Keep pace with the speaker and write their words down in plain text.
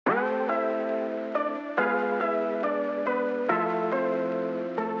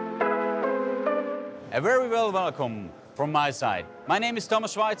A very well welcome from my side. My name is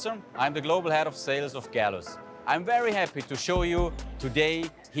Schweizer. I'm the global head of sales of Gallus. I'm very happy to show you today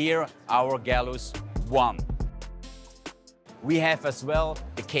here our Gallus One. We have as well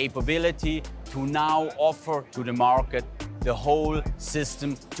the capability to now offer to the market the whole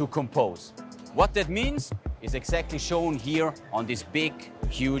system to compose. What that means is exactly shown here on this big,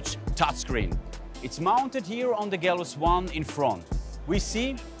 huge touchscreen. It's mounted here on the Gallus One in front. We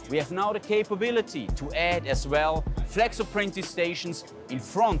see we have now the capability to add as well flexo printing stations in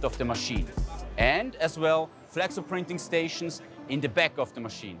front of the machine and as well flexo printing stations in the back of the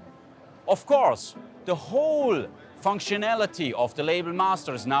machine. Of course, the whole functionality of the label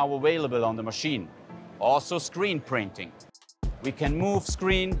master is now available on the machine. Also screen printing. We can move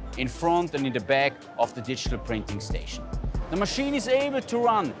screen in front and in the back of the digital printing station. The machine is able to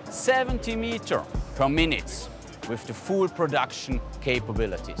run 70 meters per minute with the full production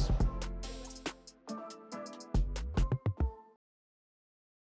capabilities.